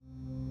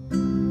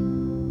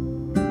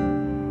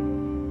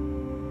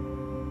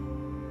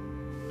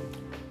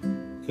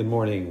Good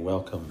morning.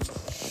 Welcome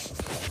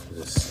to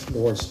this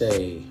Lord's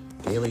Day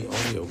daily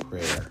audio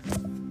prayer.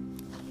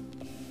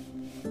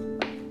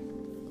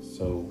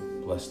 So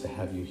blessed to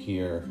have you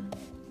here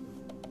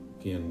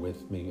again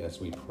with me as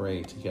we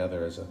pray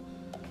together as a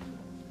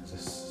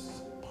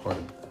part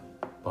of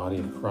the body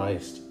of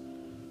Christ.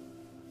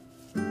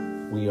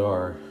 We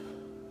are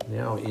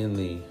now in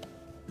the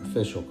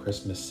official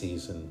Christmas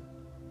season,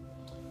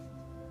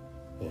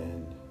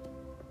 and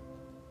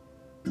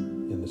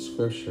in the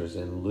scriptures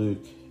in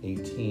Luke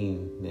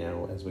 18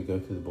 now, as we go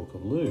through the book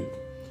of Luke,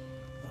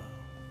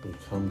 we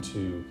come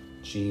to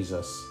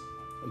Jesus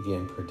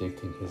again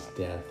predicting his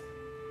death.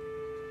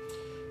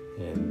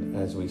 And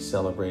as we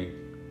celebrate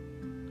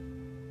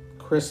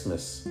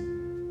Christmas,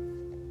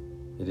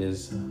 it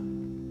is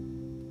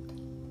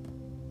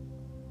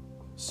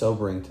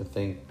sobering to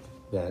think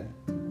that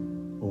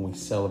when we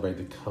celebrate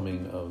the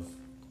coming of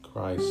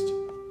Christ,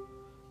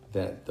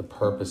 that the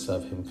purpose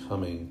of him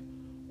coming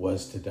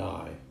was to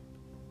die.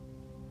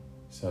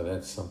 So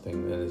that's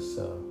something that is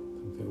that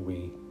when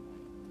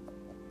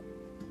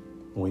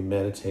we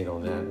meditate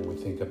on that, when we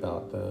think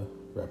about the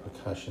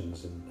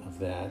repercussions of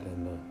that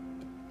and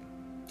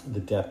the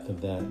depth of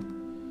that,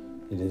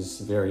 it is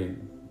very,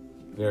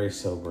 very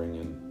sobering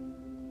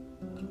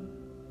and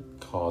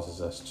causes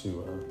us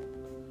to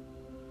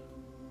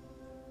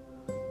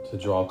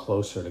draw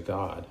closer to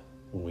God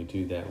when we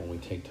do that, when we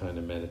take time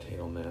to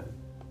meditate on that.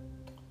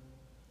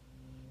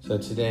 So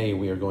today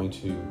we are going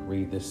to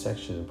read this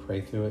section and pray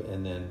through it,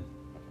 and then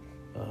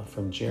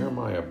from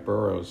Jeremiah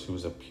Burroughs, who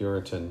was a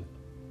Puritan,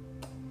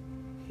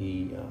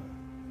 he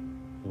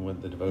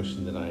went the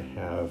devotion that I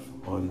have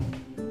on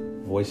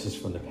Voices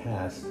from the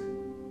Past.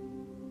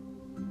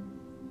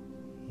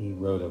 He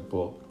wrote a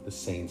book, The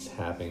Saint's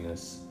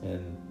Happiness,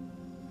 and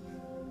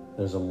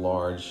these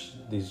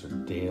are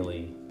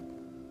daily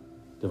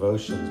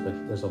devotions,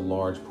 but there's a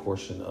large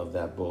portion of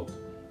that book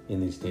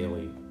in these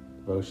daily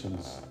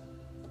devotions.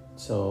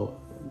 So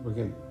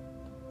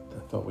I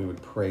thought we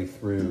would pray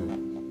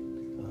through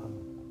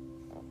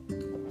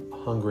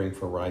hungering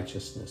for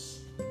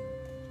righteousness,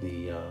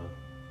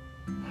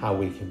 how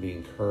we can be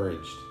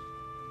encouraged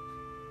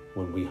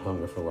when we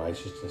hunger for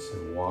righteousness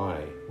and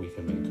why we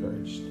can be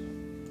encouraged.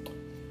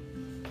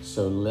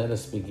 So let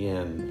us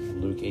begin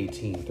Luke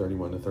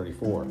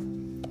 18:31-34.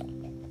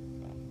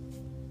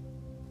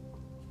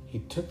 He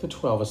took the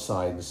 12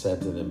 aside and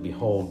said to them,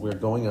 "Behold, we're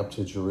going up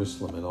to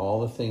Jerusalem, and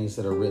all the things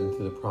that are written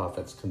through the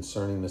prophets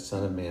concerning the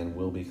Son of Man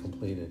will be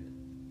completed.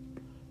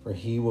 For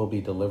he will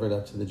be delivered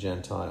up to the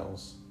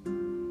Gentiles,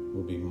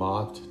 will be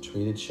mocked,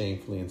 treated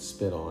shamefully, and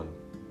spit on.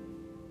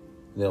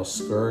 They'll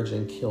scourge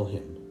and kill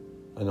him,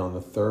 and on the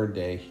third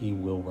day he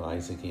will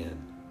rise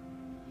again."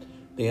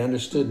 They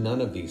understood none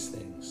of these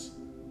things.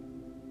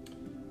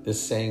 This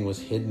saying was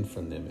hidden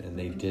from them, and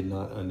they did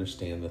not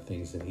understand the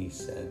things that he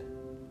said.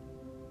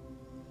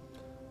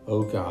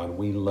 O God,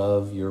 we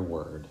love your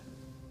word,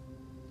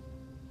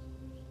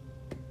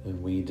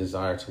 and we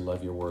desire to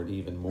love your word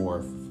even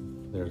more.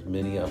 There's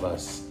many of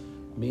us,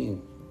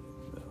 me,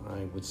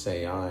 I would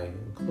say I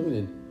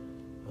included,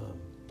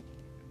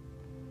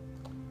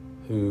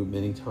 who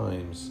many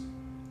times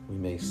we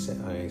may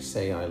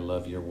say I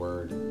love your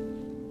word,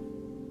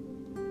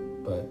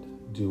 but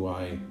do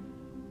I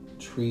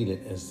treat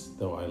it as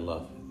though I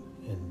love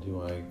it, and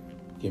do I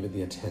give it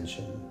the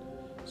attention?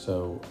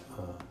 So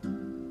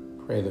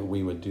pray that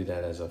we would do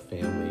that as a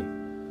family,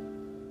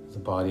 as a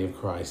body of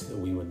Christ, that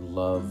we would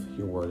love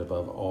your word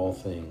above all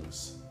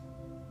things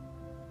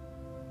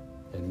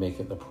and make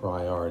it the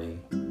priority,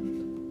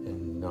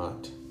 and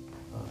not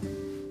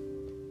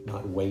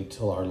wait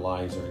till our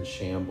lives are in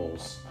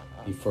shambles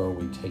before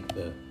we take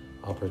the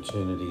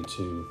opportunity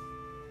to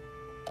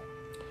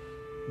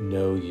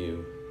know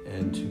you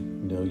and to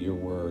know your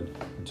word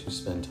and to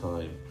spend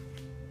time.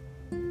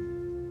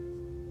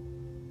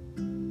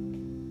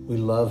 We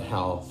love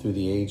how through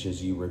the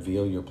ages you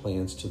reveal your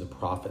plans to the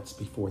prophets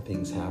before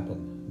things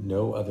happen.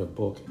 No other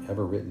book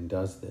ever written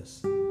does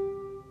this.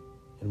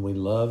 And we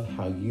love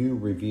how you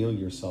reveal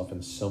yourself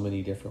in so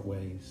many different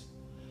ways.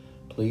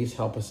 Please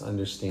help us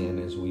understand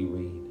as we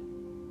read.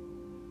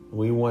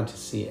 We want to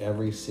see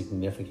every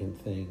significant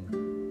thing.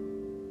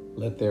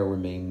 Let there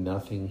remain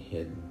nothing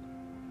hidden.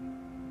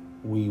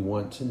 We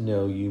want to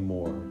know you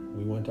more.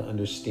 We want to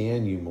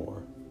understand you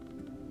more.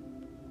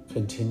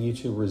 Continue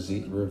to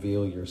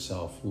reveal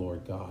yourself,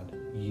 Lord God.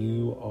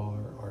 You are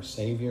our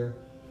Savior,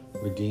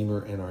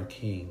 Redeemer, and our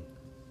King.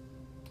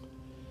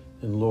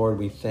 And Lord,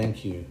 we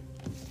thank you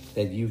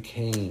that you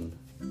came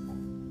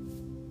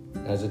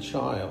as a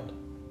child.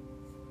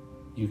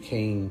 You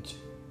came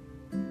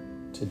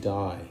to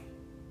die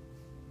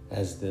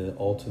as the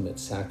ultimate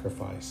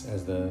sacrifice,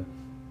 as the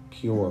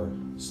pure,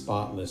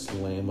 spotless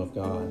Lamb of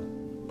God,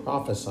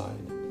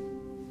 prophesied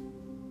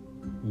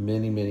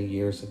many, many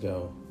years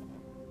ago.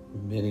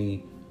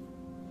 Many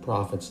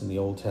prophets in the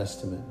Old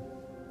Testament,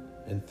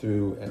 and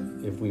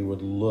if we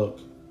would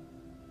look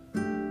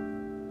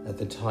at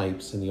the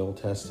types in the Old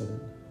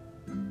Testament,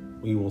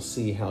 we will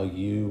see how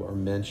you are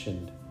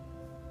mentioned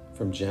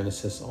from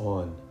Genesis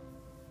on,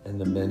 and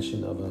the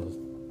mention of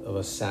of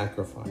a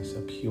sacrifice,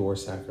 a pure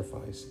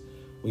sacrifice.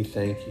 We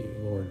thank you,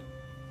 Lord,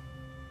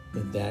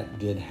 that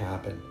did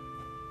happen,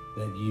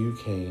 that you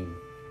came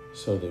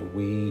so that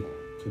we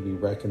could be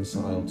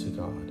reconciled to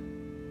God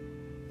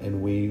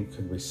and we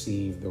could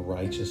receive the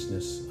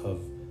righteousness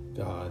of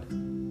God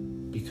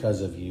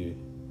because of you.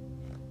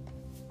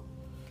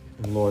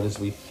 And Lord, as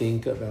we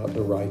think about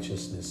the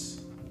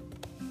righteousness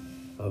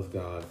of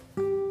God,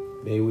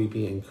 may we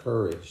be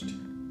encouraged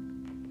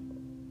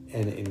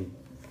and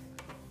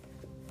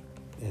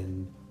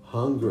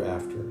hunger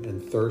after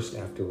and thirst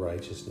after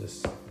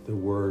righteousness.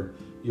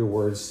 Your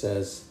word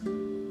says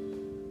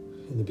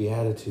in the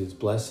Beatitudes,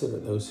 blessed are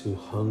those who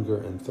hunger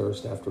and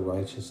thirst after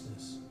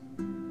righteousness.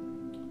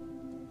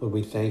 Lord,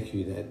 we thank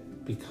you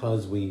that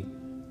because we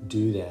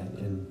do that,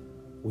 and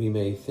we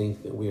may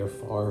think that we are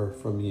far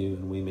from you,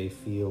 and we may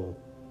feel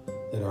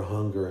that our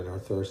hunger and our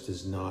thirst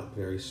is not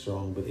very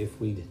strong, but if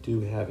we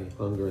do have a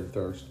hunger and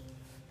thirst,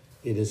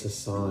 it is a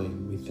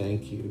sign. We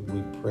thank you.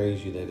 We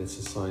praise you that it's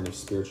a sign of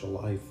spiritual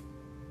life,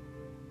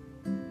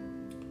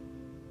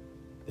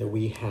 that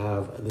we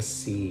have the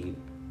seed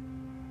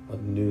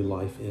of new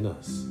life in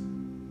us.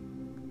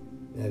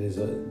 That is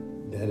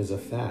a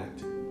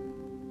fact.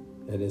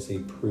 That is a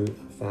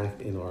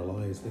fact in our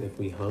lives, that if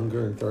we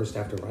hunger and thirst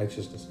after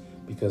righteousness,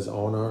 because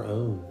on our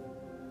own,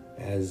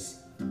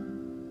 as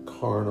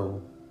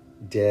carnal,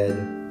 dead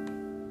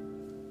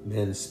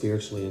men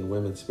spiritually and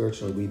women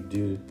spiritually,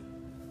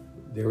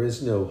 there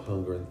is no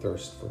hunger and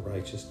thirst for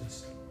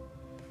righteousness.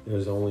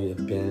 There's only a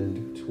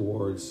bend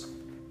towards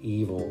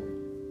evil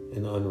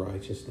and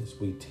unrighteousness.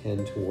 We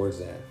tend towards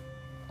that.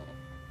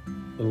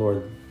 And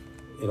Lord,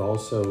 it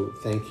also,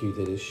 thank you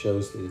that it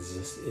shows that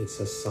it's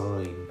a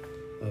sign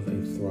of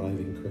a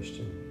thriving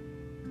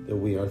Christian, that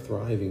we are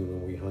thriving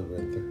when we hunger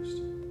and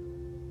thirst.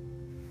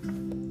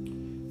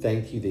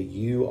 Thank you that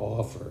you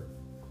offer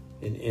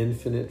an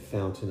infinite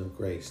fountain of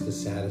grace to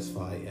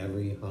satisfy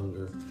every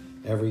hunger,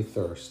 every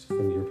thirst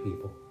from your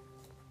people.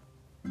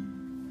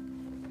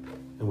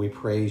 And we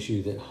praise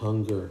you that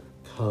hunger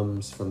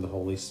comes from the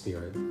Holy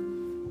Spirit.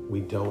 We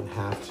don't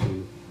have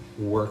to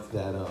work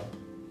that up.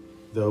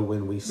 Though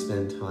when we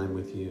spend time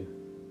with you,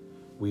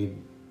 we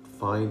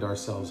find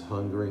ourselves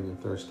hungering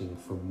and thirsting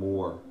for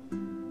more.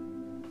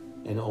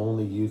 And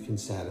only you can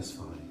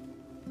satisfy.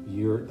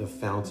 You're the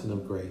fountain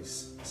of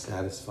grace,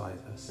 satisfies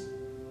us.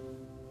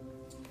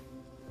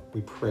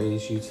 We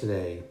praise you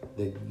today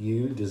that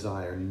you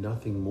desire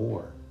nothing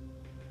more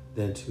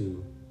than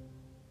to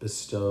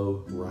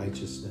bestow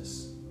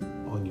righteousness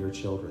on your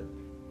children.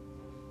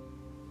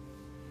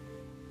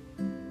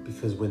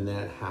 Because when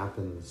that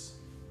happens,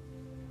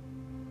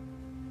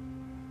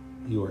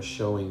 you are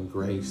showing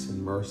grace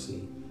and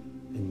mercy,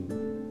 and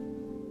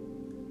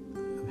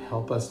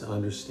help us to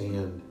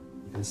understand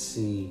and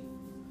see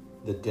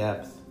the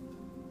depth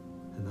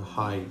and the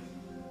height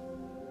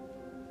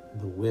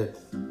and the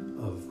width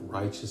of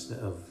righteousness,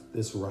 of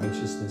this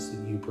righteousness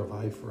that you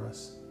provide for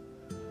us.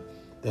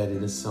 That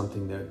it is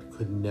something that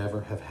could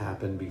never have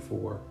happened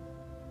before,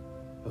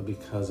 but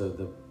because of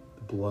the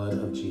blood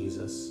of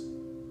Jesus,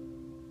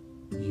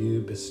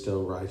 you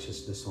bestow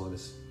righteousness on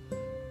us,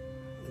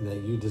 and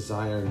that you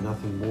desire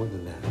nothing more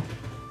than that.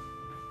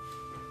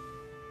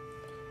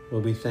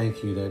 Lord, we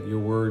thank you that your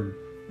word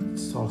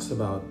talks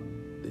about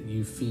that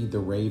you feed the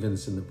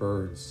ravens and the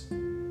birds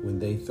when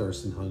they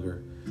thirst and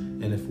hunger.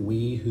 And if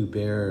we who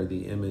bear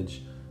the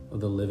image of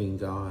the living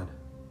God,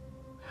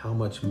 how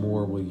much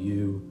more will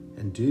you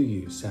and do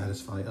you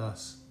satisfy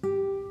us?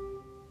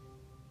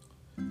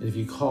 And if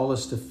you call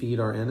us to feed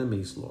our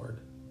enemies, Lord,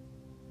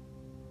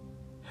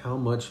 how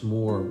much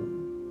more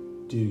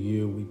do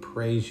you, we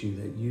praise you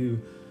that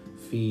you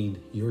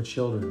feed your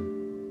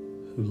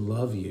children who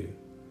love you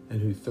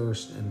and who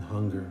thirst and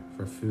hunger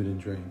for food and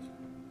drink.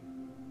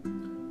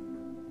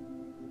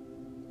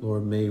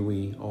 Lord, may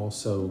we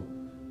also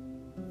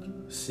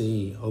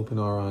open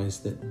our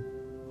eyes that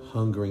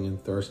hungering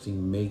and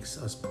thirsting makes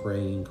us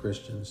praying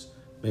Christians,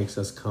 makes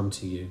us come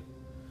to you.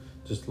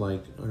 Just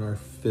like in our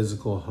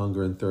physical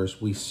hunger and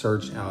thirst, we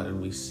search out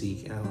and we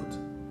seek out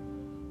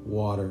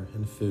water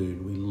and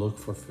food. We look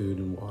for food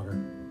and water.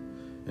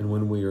 And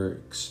when we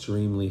are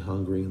extremely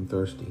hungry and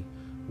thirsty,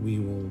 we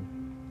will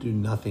do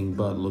nothing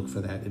but look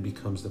for that. It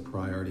becomes the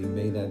priority.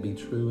 May that be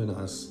true in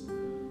us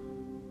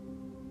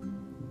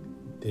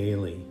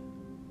daily,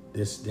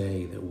 this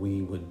day, that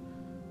we would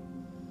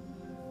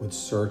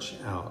search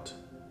out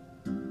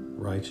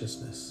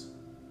righteousness.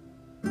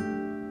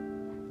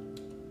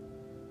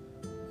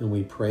 And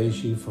we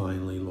praise you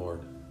finally,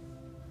 Lord,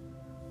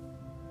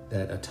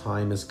 that a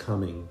time is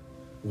coming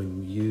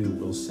when you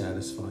will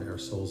satisfy our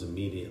souls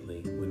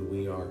immediately, when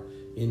we are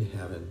in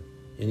heaven,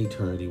 in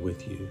eternity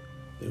with you,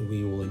 that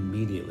we will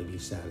immediately be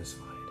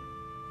satisfied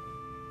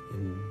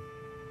in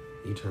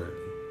eternity.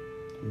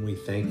 And we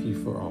thank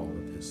you for all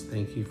of this.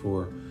 Thank you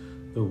for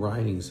the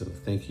writings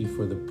thank you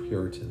for the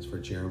Puritans, for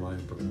Jeremiah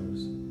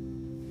Burroughs,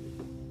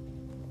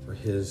 for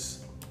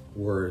his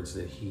words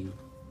that he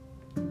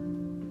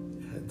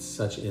had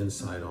such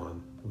insight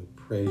on. We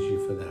praise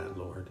you for that,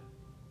 Lord.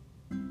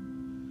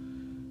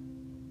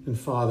 And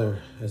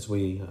Father, as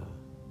we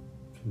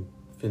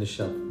finish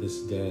up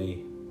this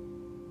day,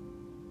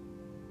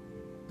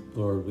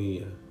 Lord,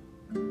 we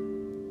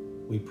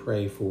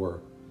pray for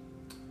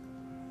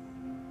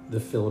the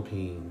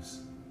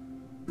Philippines.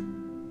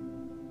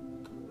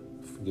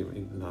 Forgive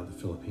me, not the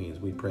Philippines.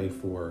 We pray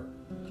for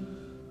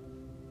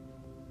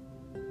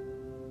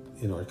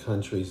in our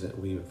countries that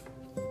we've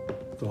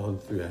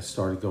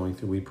started going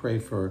through. We pray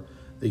for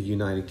the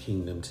United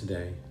Kingdom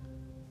today,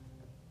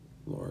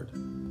 Lord,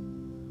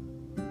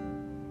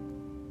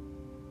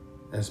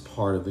 as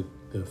part of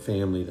the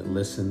family that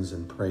listens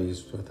and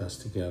prays with us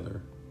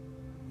together.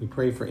 We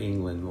pray for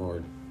England,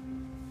 Lord,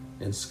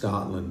 and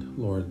Scotland,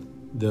 Lord,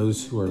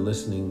 those who are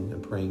listening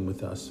and praying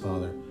with us,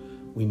 Father.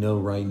 We know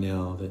right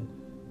now that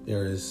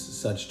there is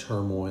such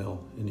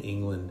turmoil in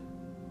England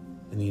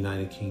and the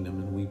United Kingdom,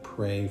 and we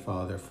pray,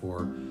 Father,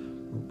 for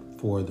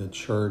the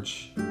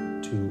church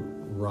to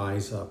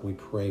rise up. We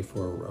pray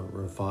for a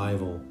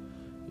revival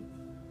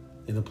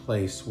in a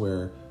place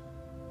where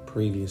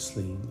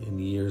previously, in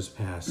years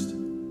past,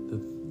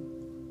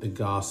 the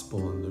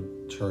gospel and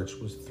the church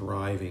was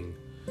thriving,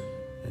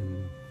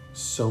 and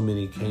so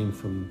many came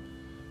from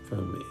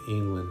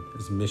England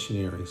as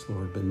missionaries,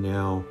 Lord. But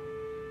now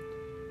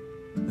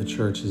the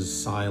church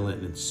is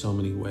silent in so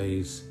many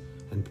ways,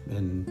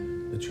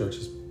 and the church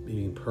is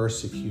being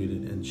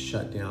persecuted and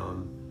shut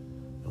down.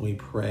 And we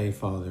pray,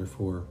 Father,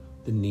 for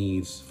the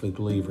needs for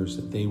believers,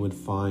 that they would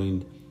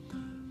find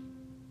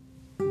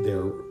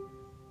their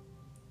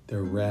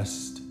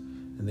rest,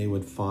 and they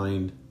would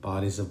find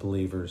bodies of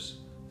believers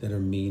that are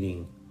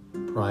meeting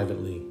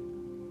privately,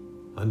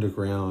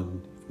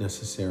 underground if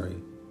necessary,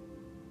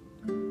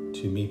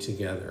 to meet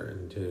together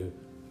and to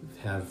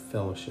have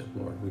fellowship,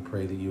 Lord. We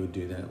pray that you would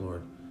do that,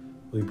 Lord.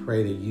 We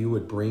pray that you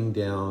would bring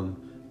down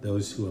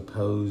those who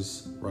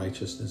oppose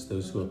righteousness,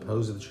 those who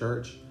oppose the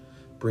church.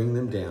 Bring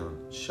them down.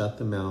 Shut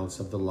the mouths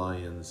of the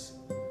lions.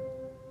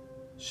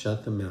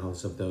 Shut the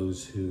mouths of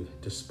those who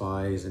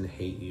despise and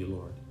hate you,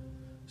 Lord.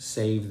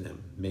 Save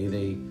them. May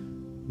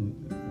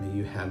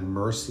you have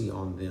mercy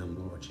on them,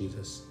 Lord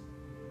Jesus.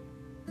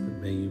 But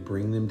may you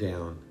bring them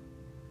down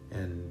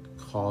and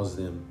cause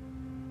them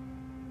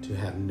to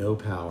have no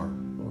power,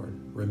 Lord.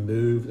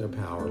 Remove their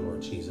power,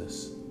 Lord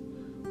Jesus.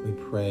 We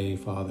pray,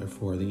 Father,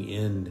 for the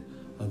end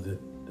of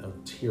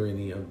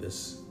tyranny of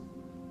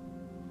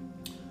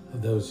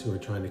those who are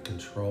trying to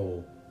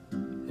control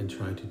and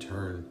trying to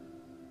turn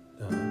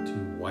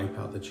to wipe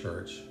out the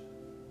church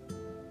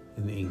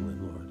in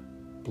England,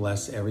 Lord.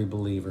 Bless every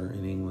believer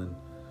in England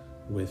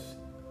with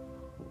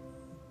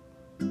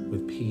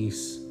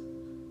peace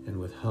and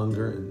with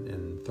hunger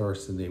and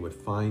thirst, and they would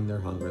find their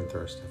hunger and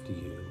thirst after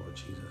you, Lord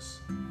Jesus.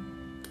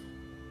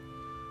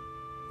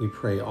 We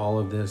pray all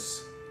of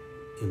this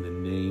in the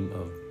name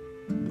of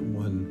the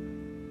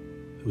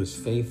one who is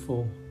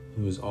faithful,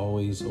 who is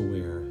always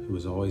aware, who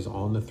is always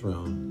on the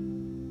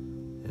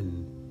throne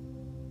and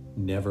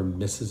never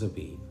misses a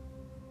beat.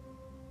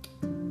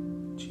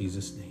 In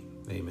Jesus' name,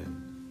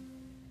 amen.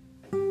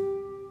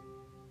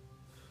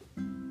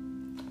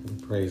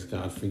 Praise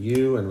God for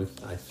you, and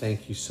I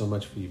thank you so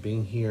much for you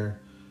being here.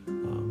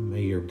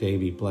 May your day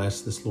be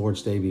blessed, this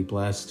Lord's Day be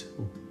blessed,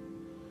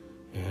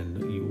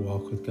 and you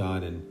walk with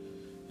God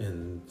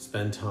and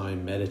spend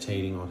time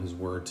meditating on His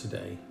Word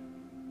today.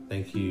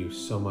 Thank you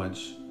so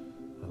much.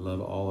 I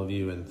love all of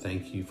you, and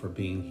thank you for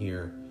being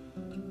here.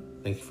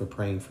 Thank you for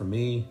praying for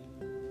me,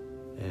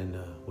 and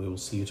we will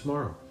see you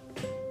tomorrow.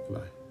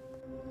 Goodbye.